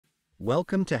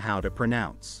Welcome to How to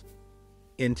Pronounce.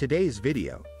 In today's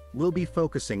video, we'll be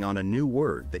focusing on a new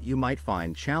word that you might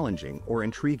find challenging or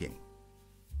intriguing.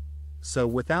 So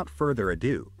without further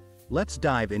ado, let's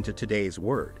dive into today's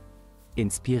word,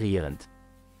 Inspirierend.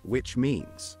 which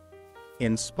means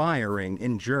inspiring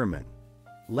in German.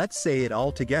 Let's say it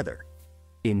all together.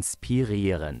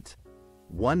 Inspirierend.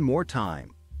 One more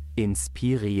time.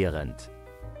 Inspirierend.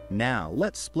 Now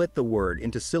let's split the word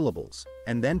into syllables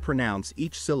and then pronounce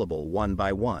each syllable one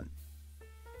by one.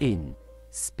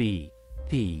 Inspirierend.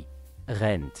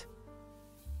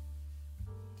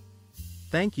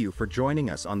 Thank you for joining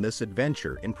us on this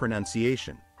adventure in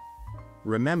pronunciation.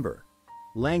 Remember,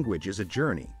 language is a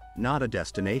journey, not a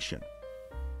destination.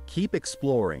 Keep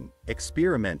exploring,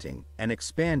 experimenting, and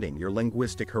expanding your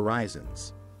linguistic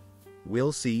horizons.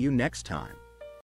 We'll see you next time.